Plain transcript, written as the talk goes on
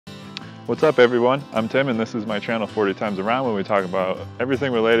What's up everyone? I'm Tim and this is my channel 40 Times Around, where we talk about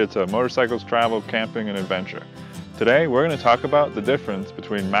everything related to motorcycles, travel, camping, and adventure. Today we're going to talk about the difference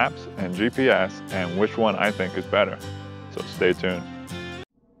between maps and GPS and which one I think is better. So stay tuned.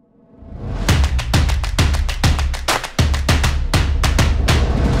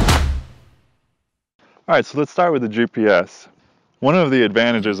 Alright, so let's start with the GPS. One of the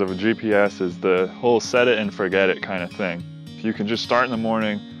advantages of a GPS is the whole set it and forget it kind of thing. You can just start in the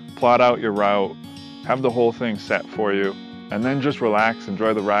morning, plot out your route, have the whole thing set for you, and then just relax,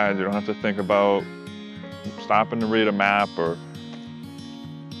 enjoy the ride. You don't have to think about stopping to read a map or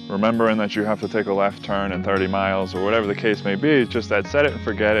remembering that you have to take a left turn in 30 miles or whatever the case may be. It's just that set it and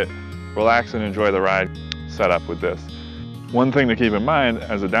forget it, relax and enjoy the ride set up with this. One thing to keep in mind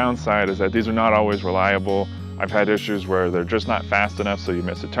as a downside is that these are not always reliable. I've had issues where they're just not fast enough, so you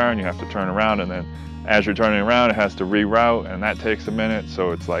miss a turn, you have to turn around, and then as you're turning around, it has to reroute, and that takes a minute,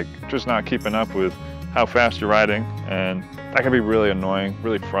 so it's like just not keeping up with how fast you're riding, and that can be really annoying,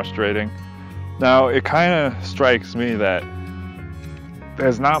 really frustrating. Now, it kind of strikes me that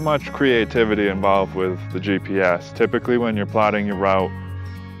there's not much creativity involved with the GPS. Typically, when you're plotting your route,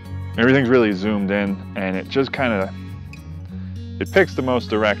 everything's really zoomed in, and it just kind of, it picks the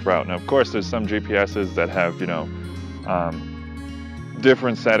most direct route. Now, of course, there's some GPSs that have,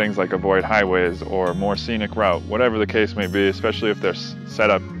 different settings like avoid highways or more scenic route, whatever the case may be, especially if they're set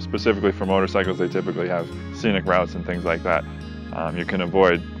up specifically for motorcycles. They typically have scenic routes and things like that. You can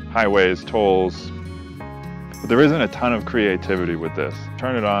avoid highways, tolls, but there isn't a ton of creativity with this.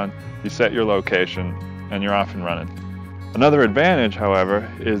 Turn it on, you set your location, and you're off and running. Another advantage, however,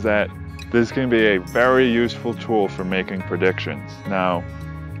 is that this can be a very useful tool for making predictions. Now,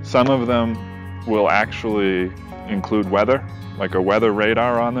 some of them will actually include weather, like a weather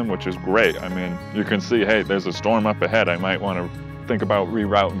radar on them, which is great. I mean, you can see, hey, there's a storm up ahead. I might want to think about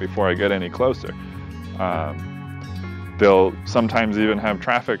rerouting before I get any closer. They'll sometimes even have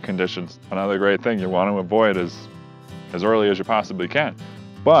traffic conditions. Another great thing you want to avoid as early as you possibly can.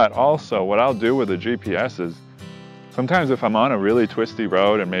 But also, what I'll do with the GPS is, sometimes if I'm on a really twisty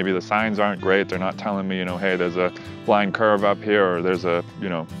road and maybe the signs aren't great, they're not telling me, hey, there's a blind curve up here, or there's a,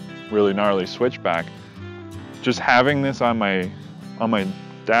 really gnarly switchback. Just having this on my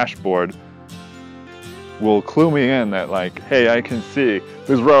dashboard will clue me in that, like, hey, I can see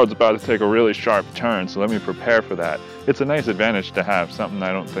this road's about to take a really sharp turn, so let me prepare for that. It's a nice advantage to have, something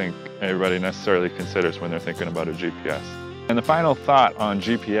I don't think everybody necessarily considers when they're thinking about a GPS. And the final thought on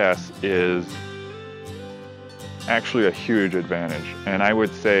GPS is actually a huge advantage. And I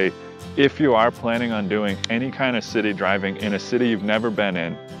would say, if you are planning on doing any kind of city driving in a city you've never been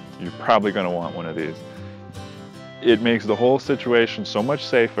in, you're probably going to want one of these. It makes the whole situation so much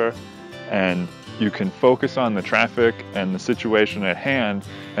safer, and you can focus on the traffic and the situation at hand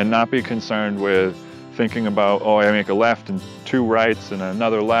and not be concerned with thinking about, oh, I make a left and two rights and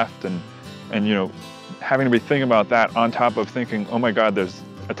another left, and having to be thinking about that on top of thinking, oh my God, there's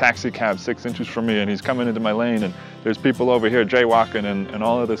a taxi cab 6 inches from me and he's coming into my lane, and there's people over here jaywalking and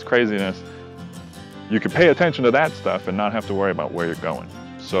all of this craziness. You can pay attention to that stuff and not have to worry about where you're going.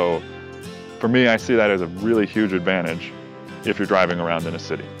 So for me, I see that as a really huge advantage if you're driving around in a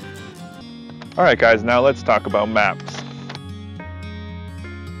city. All right, guys, now let's talk about maps.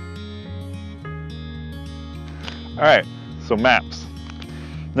 All right, so maps.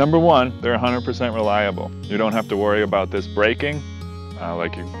 Number one, they're 100% reliable. You don't have to worry about this breaking,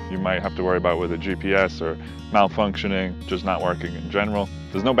 like you might have to worry about with a GPS, or malfunctioning, just not working in general.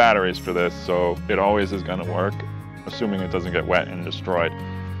 There's no batteries for this, so it always is gonna work, assuming it doesn't get wet and destroyed.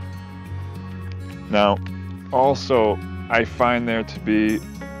 Now, also, I find there to be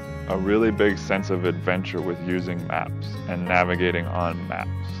a really big sense of adventure with using maps and navigating on maps.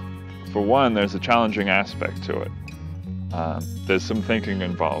 For one, there's a challenging aspect to it. There's some thinking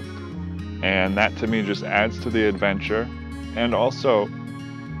involved, and that to me just adds to the adventure. And also,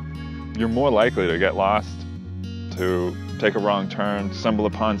 you're more likely to get lost, to take a wrong turn, stumble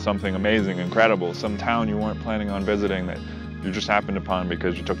upon something amazing, incredible, some town you weren't planning on visiting that you just happened upon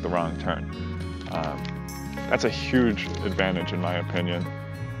because you took the wrong turn. That's a huge advantage in my opinion.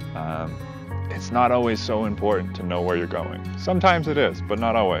 It's not always so important to know where you're going. Sometimes it is, but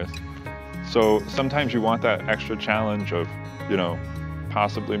not always. So sometimes you want that extra challenge of,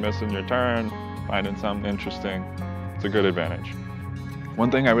 possibly missing your turn, finding something interesting. It's a good advantage.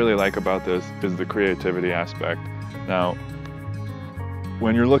 One thing I really like about this is the creativity aspect. Now,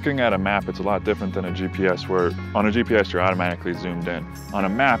 when you're looking at a map, it's a lot different than a GPS, where on a GPS you're automatically zoomed in. On a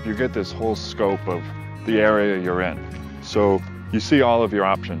map, you get this whole scope of the area you're in. So you see all of your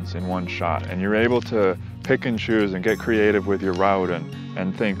options in one shot, and you're able to pick and choose and get creative with your route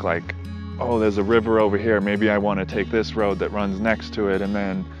and think like, oh, there's a river over here. Maybe I want to take this road that runs next to it, and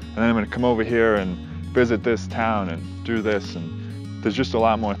then I'm going to come over here and visit this town and do this. And there's just a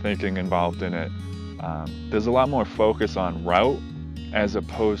lot more thinking involved in it. There's a lot more focus on route as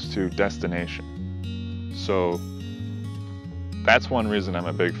opposed to destination. So that's one reason I'm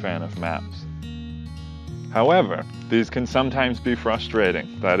a big fan of maps. However, these can sometimes be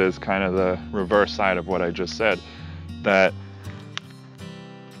frustrating. That is kind of the reverse side of what I just said, that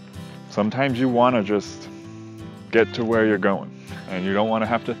sometimes you want to just get to where you're going and you don't want to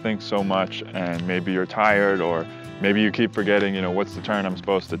have to think so much, and maybe you're tired, or maybe you keep forgetting, you know, what's the turn I'm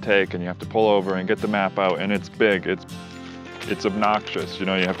supposed to take, and you have to pull over and get the map out, and it's big, it's obnoxious, you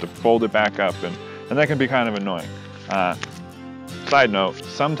know, you have to fold it back up, and that can be kind of annoying. Side note,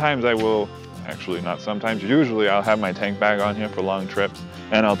 sometimes I will, actually not sometimes, usually I'll have my tank bag on here for long trips,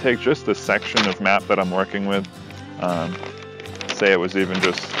 and I'll take just the section of map that I'm working with. Say it was even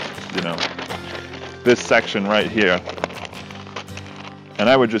just, you know, this section right here, and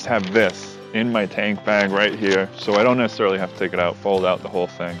I would just have this in my tank bag right here, so I don't necessarily have to take it out, fold out the whole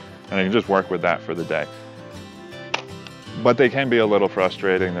thing, and I can just work with that for the day. But they can be a little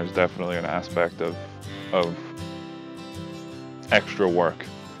frustrating. There's definitely an aspect of extra work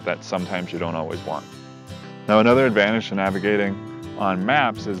that sometimes you don't always want. Now, another advantage to navigating on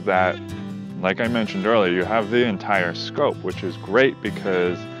maps is that, like I mentioned earlier, you have the entire scope, which is great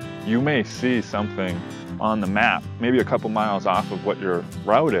because you may see something on the map, maybe a couple miles off of what your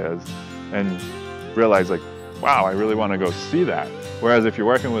route is, and realize like, wow, I really want to go see that. Whereas if you're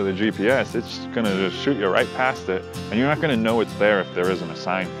working with a GPS, it's going to just shoot you right past it, and you're not going to know it's there if there isn't a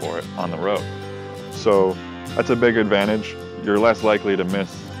sign for it on the road. So that's a big advantage. You're less likely to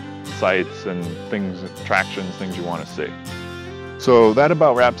miss sights and things, attractions, things you want to see. So that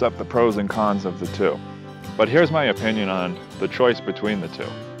about wraps up the pros and cons of the two. But here's my opinion on the choice between the two.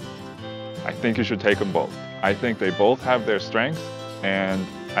 I think you should take them both. I think they both have their strengths, and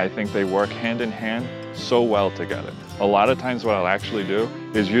I think they work hand in hand so well together. A lot of times what I'll actually do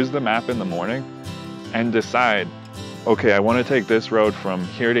is use the map in the morning and decide, okay, I want to take this road from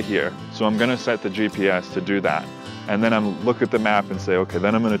here to here, so I'm going to set the GPS to do that. And then I'm look at the map and say, okay,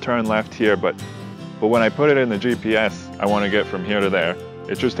 then I'm going to turn left here, but when I put it in the GPS, I want to get from here to there.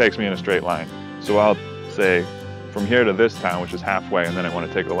 It just takes me in a straight line. So I'll say from here to this town, which is halfway, and then I want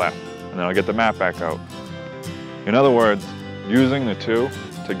to take a left, and then I'll get the map back out. In other words, using the two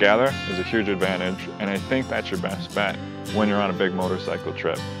together is a huge advantage, and I think that's your best bet when you're on a big motorcycle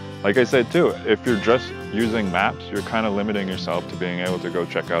trip. Like I said too, if you're just using maps, you're kind of limiting yourself to being able to go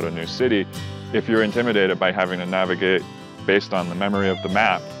check out a new city if you're intimidated by having to navigate based on the memory of the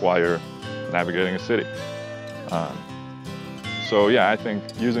map while you're navigating a city. So yeah, I think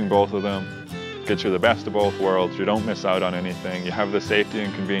using both of them gets you the best of both worlds. You don't miss out on anything. You have the safety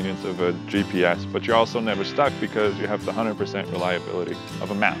and convenience of a GPS, but you're also never stuck because you have the 100% reliability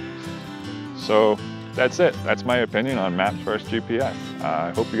of a map. So that's it. That's my opinion on maps versus GPS.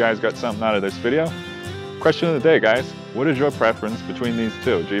 I hope you guys got something out of this video. Question of the day, guys. What is your preference between these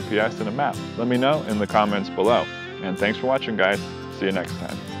two, GPS and a map? Let me know in the comments below. And thanks for watching, guys. See you next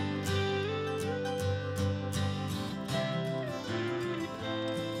time.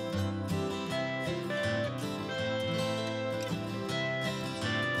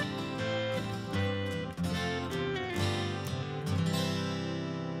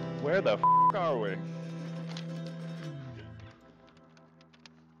 Where the f are we?